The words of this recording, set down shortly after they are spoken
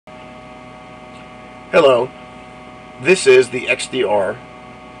Hello, this is the XDR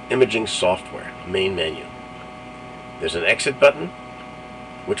imaging software main menu. There's an exit button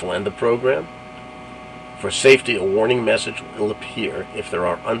which will end the program. For safety, a warning message will appear if there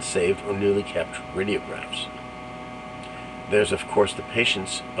are unsaved or newly captured radiographs. There's of course the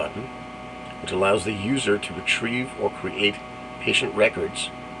Patients button, which allows the user to retrieve or create patient records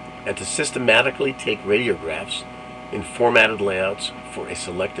and to systematically take radiographs in formatted layouts for a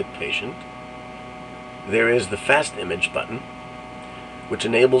selected patient. There is the Fast Image button, which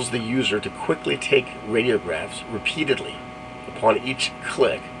enables the user to quickly take radiographs repeatedly upon each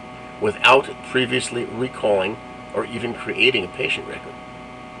click without previously recalling or even creating a patient record.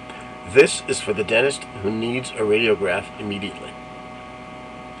 This is for the dentist who needs a radiograph immediately.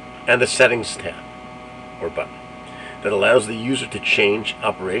 And the Settings tab, or button, that allows the user to change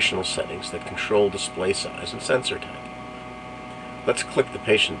operational settings that control display size and sensor type. Let's click the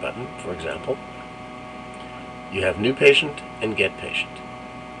Patient button, for example. You have New Patient and Get Patient.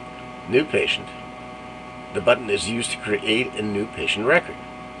 New Patient. The button is used to create a new patient record.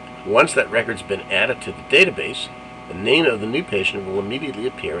 Once that record's been added to the database, the name of the new patient will immediately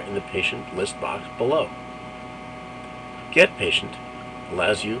appear in the patient list box below. Get Patient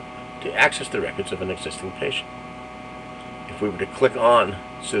allows you to access the records of an existing patient. If we were to click on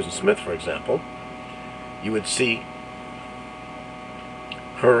Susan Smith, for example, you would see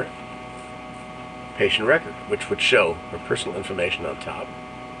her patient record, which would show her personal information on top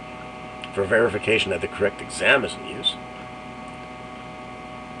for verification that the correct exam is in use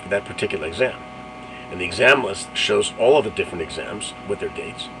for that particular exam. And the exam list shows all of the different exams with their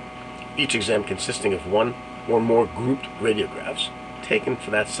dates, each exam consisting of one or more grouped radiographs taken for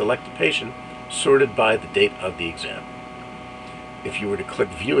that selected patient, sorted by the date of the exam. If you were to click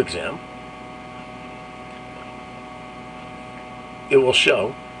View Exam, it will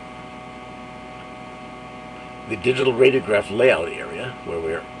show the digital radiograph layout area, where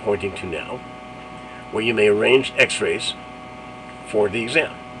we're pointing to now, where you may arrange x-rays for the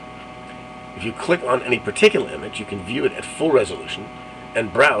exam. If you click on any particular image, you can view it at full resolution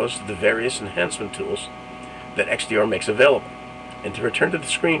and browse the various enhancement tools that XDR makes available. And to return to the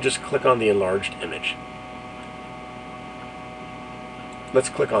screen, just click on the enlarged image. Let's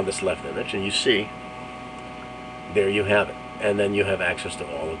click on this left image, and you see, there you have it. And then you have access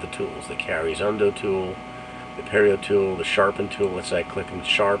to all of the tools, the Carries Undo tool, the Perio tool, the Sharpen tool. Let's say I click on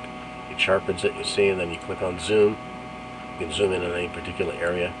Sharp, it sharpens it, you see, and then you click on Zoom. You can zoom in on any particular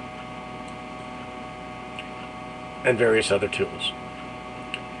area. And various other tools.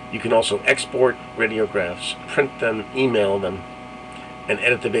 You can also export radiographs, print them, email them, and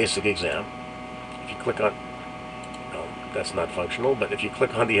edit the basic exam. If you click on, well, that's not functional, but if you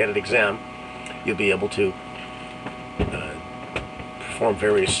click on the Edit Exam, you'll be able to perform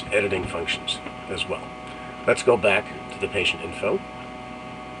various editing functions as well. Let's go back to the patient info,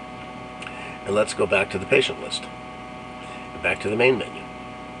 and let's go back to the patient list, and back to the main menu.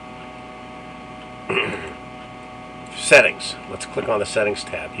 Settings. Let's click on the Settings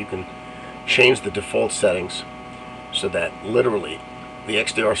tab. You can change the default settings so that literally the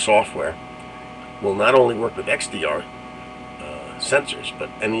XDR software will not only work with XDR sensors, but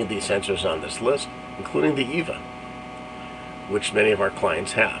any of these sensors on this list, including the EVA, which many of our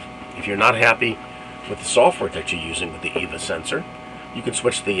clients have. If you're not happy with the software that you're using with the EVA sensor, you can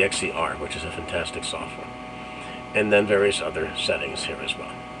switch to the XDR, which is a fantastic software. And then various other settings here as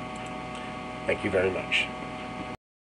well. Thank you very much.